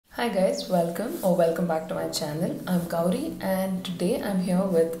Hi guys, welcome back to my channel. I'm Gauri and today I'm here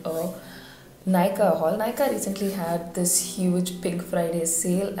with a Nykaa haul. Nykaa recently had this huge Pink Friday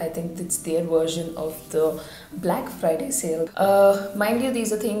sale. I think it's their version of the Black Friday sale. Mind you,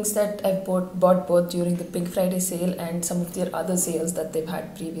 these are things that I've bought both during the Pink Friday sale and some of their other sales that they've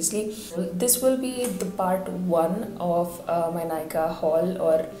had previously. This will be the part 1 of my Nykaa haul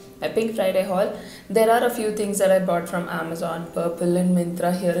or my Pink Friday haul. There are a few things that I bought from Amazon, Purple and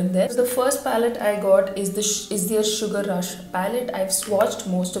Myntra here and there. The first palette I got is their Sugar Rush palette. I've swatched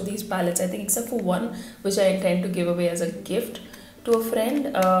most of these palettes, I think except for one which I intend to give away as a gift to a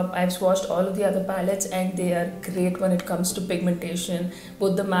friend. I've swatched all of the other palettes and they are great when it comes to pigmentation.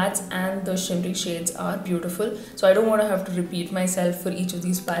 Both the mattes and the shimmery shades are beautiful. So I don't want to have to repeat myself for each of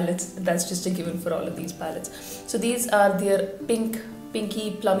these palettes. That's just a given for all of these palettes. So these are their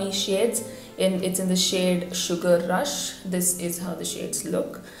pinky plummy shades. It's in the shade Sugar Rush. This is how the shades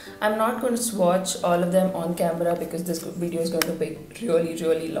look. I'm not going to swatch all of them on camera because this video is going to be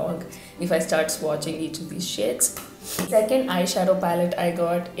really long if I start swatching each of these shades. Second eyeshadow palette I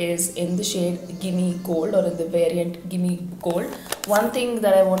got is in the shade Gimme Gold, or in the variant Gimme Gold. One thing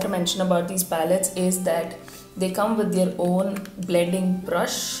that I want to mention about these palettes is that they come with their own blending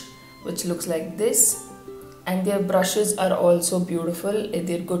brush which looks like this, and their brushes are also beautiful.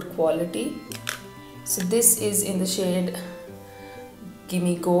 They're good quality. So this is in the shade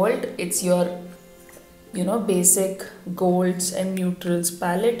Gimme Gold. It's your basic golds and neutrals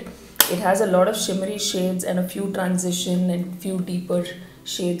palette. It has a lot of shimmery shades and a few transition and few deeper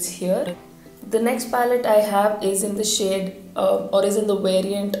shades here. The next palette I have is in the shade or is in the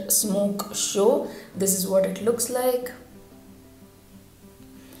variant Smoke Show. This is what it looks like.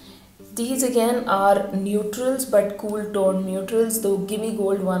 These again are neutrals, but cool tone neutrals. The Gimme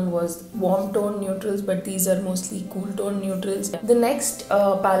Gold one was warm tone neutrals, but these are mostly cool tone neutrals. The next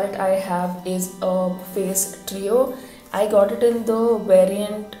palette I have is a face trio. I got it in the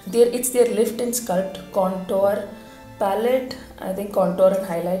variant, it's their Lift and Sculpt Contour palette. I think contour and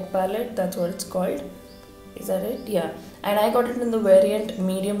highlight palette, that's what it's called. Is that it? Yeah. And I got it in the variant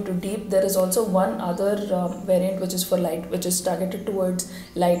medium to deep. There is also one other variant which is for light, which is targeted towards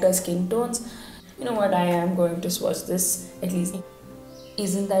lighter skin tones. You know what, I am going to swatch this at least.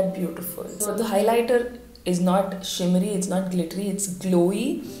 Isn't that beautiful? So the highlighter is not shimmery, it's not glittery, it's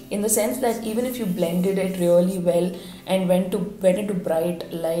glowy in the sense that even if you blended it really well and went into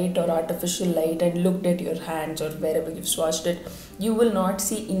bright light or artificial light and looked at your hands or wherever you've swatched it, you will not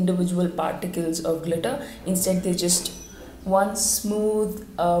see individual particles of glitter. Instead, they're just one smooth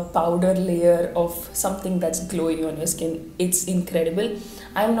powder layer of something that's glowy on your skin. It's incredible.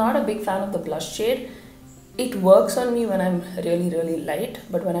 I'm not a big fan of the blush shade. It works on me when I'm really light,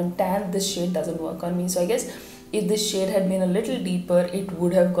 but when I'm tan, this shade doesn't work on me. So I guess if this shade had been a little deeper, it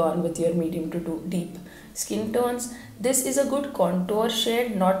would have gone with your medium to deep skin tones. This is a good contour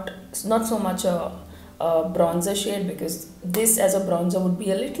shade, not so much a bronzer shade, because this as a bronzer would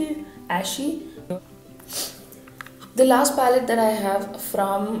be a little ashy. The last palette that I have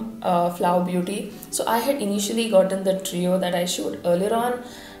from Flower Beauty. So I had initially gotten the trio that I showed earlier on.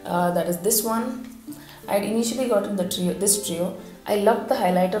 That is this one. I had initially gotten this trio. I loved the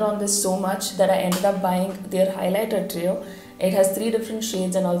highlighter on this so much that I ended up buying their highlighter trio. It has 3 different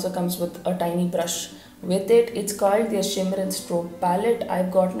shades and also comes with a tiny brush with it. It's called their Shimmer and Strobe palette.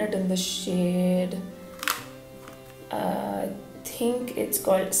 I've gotten it in the shade, I think it's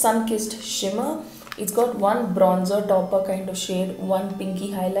called Sunkissed Shimmer. It's got one bronzer topper kind of shade, one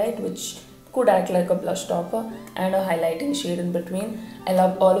pinky highlight which could act like a blush topper, and a highlighting shade in between. I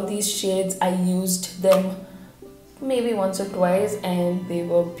love all of these shades. I used them maybe once or twice and they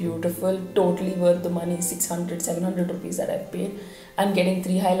were beautiful, totally worth the money, 600-700 rupees that I've paid. I'm getting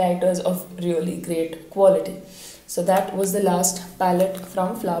 3 highlighters of really great quality. So that was the last palette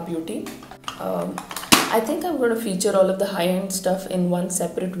from Flower Beauty. I think I'm going to feature all of the high-end stuff in one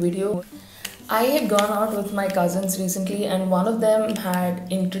separate video. I had gone out with my cousins recently and one of them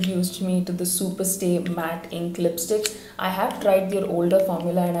had introduced me to the Superstay Matte Ink lipsticks. I have tried their older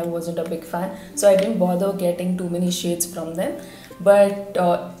formula and I wasn't a big fan, so I didn't bother getting too many shades from them. But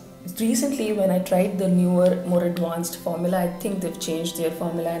recently when I tried the newer, more advanced formula, I think they've changed their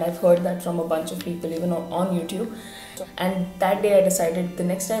formula, and I've heard that from a bunch of people even on YouTube. And that day I decided the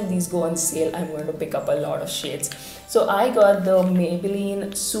next time these go on sale, I'm going to pick up a lot of shades. So I got the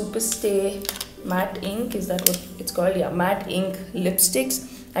Maybelline Superstay Matte Ink, is that what it's called? Yeah, Matte Ink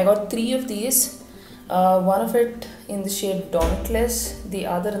lipsticks. I got 3 of these. One of it in the shade Dauntless, the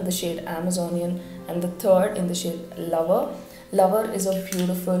other in the shade Amazonian, and the third in the shade Lover. Lover is a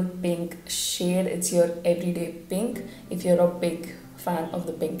beautiful pink shade. It's your everyday pink. If you're a big fan of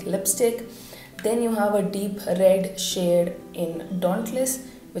the pink lipstick. Then you have a deep red shade in Dauntless,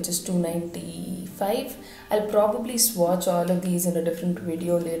 which is $2.95. I'll probably swatch all of these in a different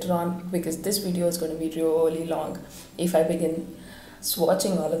video later on, because this video is going to be really long if I begin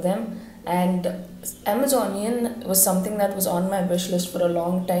swatching all of them. And Amazonian was something that was on my wish list for a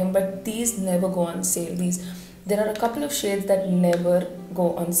long time, but these never go on sale. There are a couple of shades that never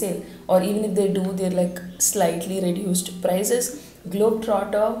go on sale, or even if they do, they're like slightly reduced prices.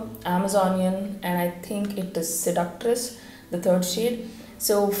 Globetrotter, Amazonian, and I think it is Seductress, the third shade.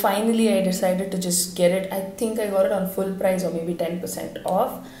 So finally I decided to just get it. I think I got it on full price or maybe 10%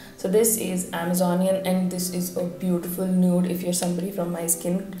 off. So this is Amazonian, and this is a beautiful nude if you're somebody from my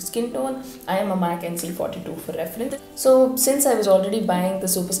skin tone. I am a MAC NC42 for reference. So since I was already buying the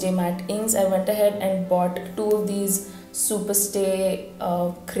Superstay matte inks, I went ahead and bought 2 of these Superstay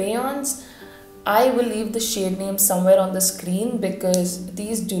crayons. I will leave the shade names somewhere on the screen because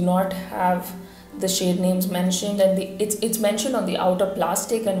these do not have the shade names mentioned, and it's mentioned on the outer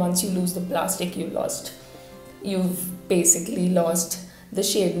plastic, and once you lose the plastic, you've basically lost the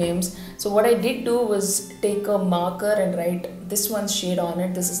shade names. So what I did do was take a marker and write this one's shade on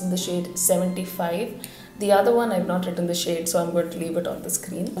it. This is in the shade 75. The other one I've not written the shade, so I'm going to leave it on the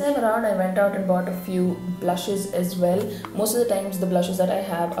screen. Then around I went out and bought a few blushes as well. Most of the times the blushes that I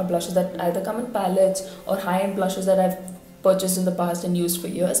have are blushes that either come in palettes or high-end blushes that I've purchased in the past and used for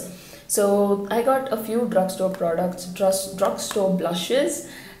years. So I got a few drugstore products, drugstore blushes,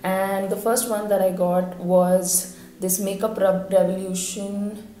 and the first one that I got was this Makeup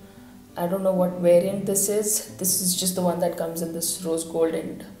Revolution. I don't know what variant this is. This is just the one that comes in this rose gold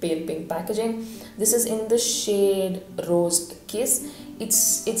and pale pink packaging. This is in the shade Rose Kiss.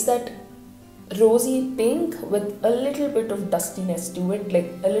 It's that rosy pink with a little bit of dustiness to it, like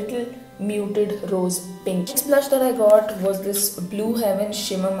a little muted rose pink. Next blush that I got was this Blue Heaven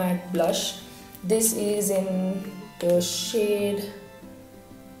Shimmer Matte Blush. This is in the shade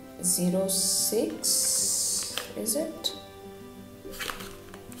 06, is it?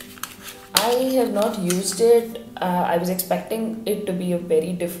 I have not used it. I was expecting it to be a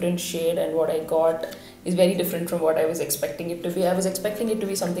very different shade, and what I got is very different from what I was expecting it to be. I was expecting it to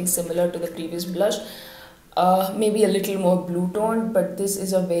be something similar to the previous blush, maybe a little more blue toned, but this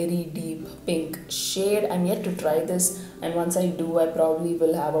is a very deep pink shade. I'm yet to try this, and once I do, I probably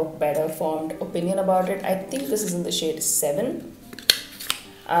will have a better formed opinion about it. I think this is in the shade 7.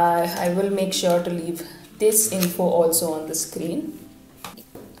 I will make sure to leave this info also on the screen.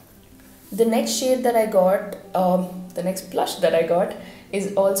 The next shade that I got, the next blush that I got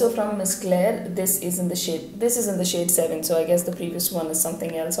is also from Miss Claire. This is in the shade 7, so I guess the previous one is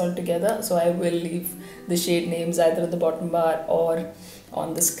something else altogether. So I will leave the shade names either at the bottom bar or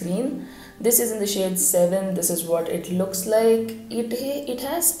on the screen. This is in the shade 7. This is what it looks like. It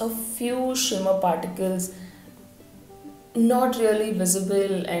has a few shimmer particles, not really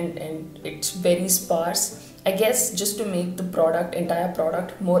visible, and it's very sparse. I guess just to make the entire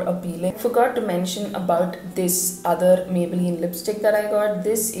product more appealing. Forgot to mention about this other Maybelline lipstick that I got.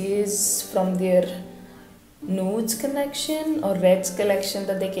 This is from their nudes collection or reds collection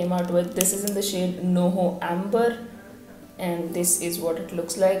that they came out with. This is in the shade Noho Amber, and this is what it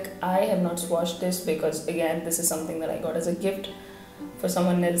looks like. I have not swatched this because again, this is something that I got as a gift for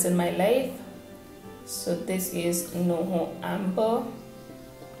someone else in my life. So this is Noho Amber.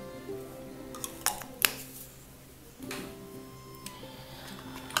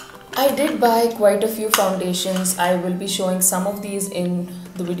 I did buy quite a few foundations. I will be showing some of these in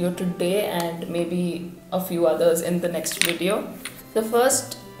the video today and maybe a few others in the next video. The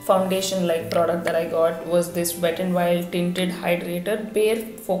first foundation like product that I got was this Wet n Wild Tinted Hydrator,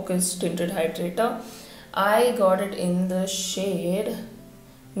 Bare Focus Tinted Hydrator. I got it in the shade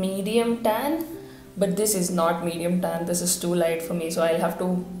Medium Tan, but this is not medium tan. This is too light for me, so I'll have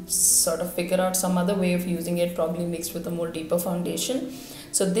to sort of figure out some other way of using it, probably mixed with a more deeper foundation.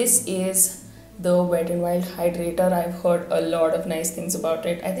 So this is the Wet n Wild Hydrator. I've heard a lot of nice things about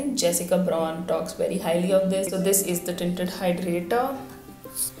it. I think Jessica Braun talks very highly of this. So this is the Tinted Hydrator.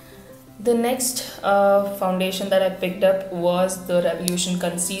 The next foundation that I picked up was the Revolution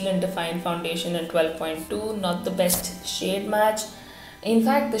Conceal and Define Foundation in 12.2. Not the best shade match. In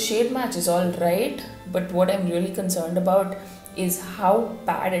fact, the shade match is all right, but what I'm really concerned about is how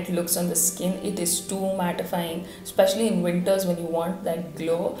bad it looks on the skin. It is too mattifying, especially in winters when you want that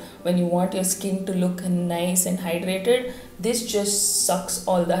glow, when you want your skin to look nice and hydrated. This just sucks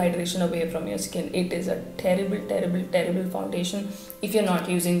all the hydration away from your skin. It is a terrible, terrible, terrible foundation if you're not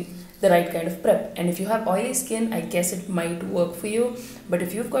using the right kind of prep. And if you have oily skin, I guess it might work for you, but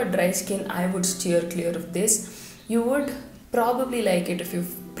if you've got dry skin, I would steer clear of this. You would probably like it if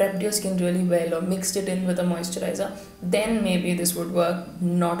you've prepped your skin really well or mixed it in with a moisturizer, then maybe this would work,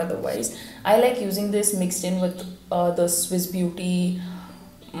 not otherwise. I like using this mixed in with the Swiss Beauty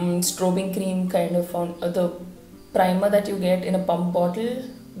strobing cream kind of the primer that you get in a pump bottle,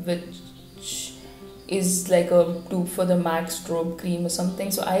 which is like a tube for the MAC strobe cream or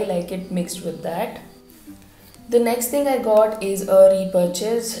something. So I like it mixed with that. The next thing I got is a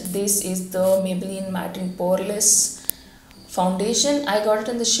repurchase. This is the Maybelline Matte and Poreless foundation. I got it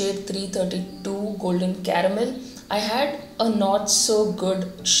in the shade 332 Golden Caramel. I had a not so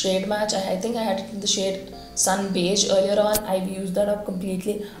good shade match. I think I had it in the shade Sun Beige earlier on. I've used that up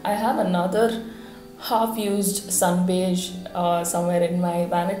completely. I have another half used Sun Beige somewhere in my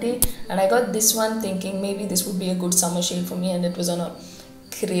vanity, and I got this one thinking maybe this would be a good summer shade for me, and it was on a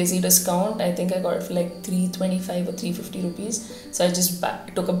crazy discount. I think I got it for like 325 or 350 rupees. So I just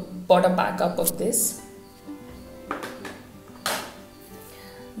bought a backup of this.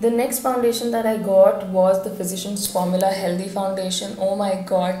 The next foundation that I got was the Physicians Formula Healthy Foundation. Oh my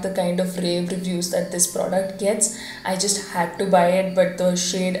god, the kind of rave reviews that this product gets. I just had to buy it, but the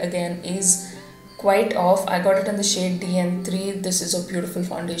shade again is quite off. I got it in the shade DN3. This is a beautiful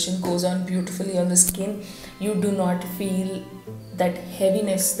foundation, goes on beautifully on the skin. You do not feel that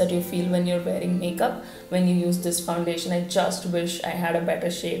heaviness that you feel when you're wearing makeup when you use this foundation. I just wish I had a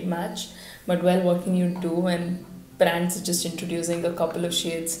better shade match, but well, what can you do when brands are just introducing a couple of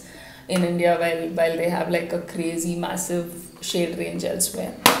shades in India while they have like a crazy massive shade range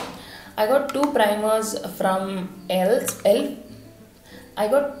elsewhere. I got two primers from ELF. I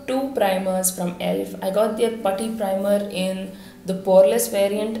got two primers from ELF. I got their putty primer in the poreless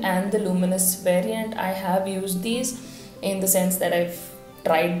variant and the luminous variant. I have used these in the sense that I've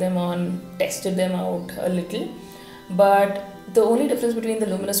tried them on, tested them out a little, but the only difference between the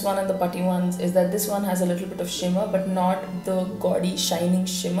luminous one and the putty ones is that this one has a little bit of shimmer, but not the gaudy shining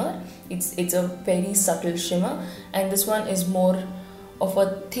shimmer. It's a very subtle shimmer, and this one is more of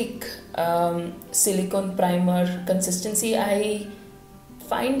a thick silicone primer consistency. I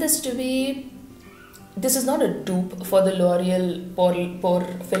find this is not a dupe for the L'Oreal pore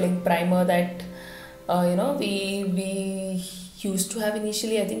filling primer that we used to have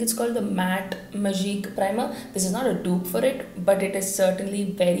initially. I think it's called the Matte Magique primer. This is not a dupe for it, but it is certainly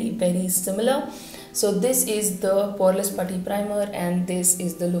very, very similar. So this is the poreless putty primer and this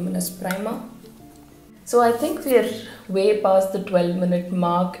is the luminous primer. So I think we're way past the 12-minute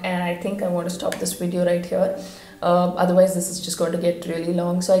mark, and I think I want to stop this video right here. Otherwise this is just going to get really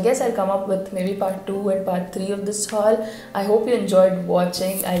long. So I guess I'll come up with maybe part 2 and part 3 of this haul. I hope you enjoyed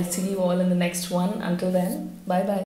watching. I'll see you all in the next one. Until then, bye bye.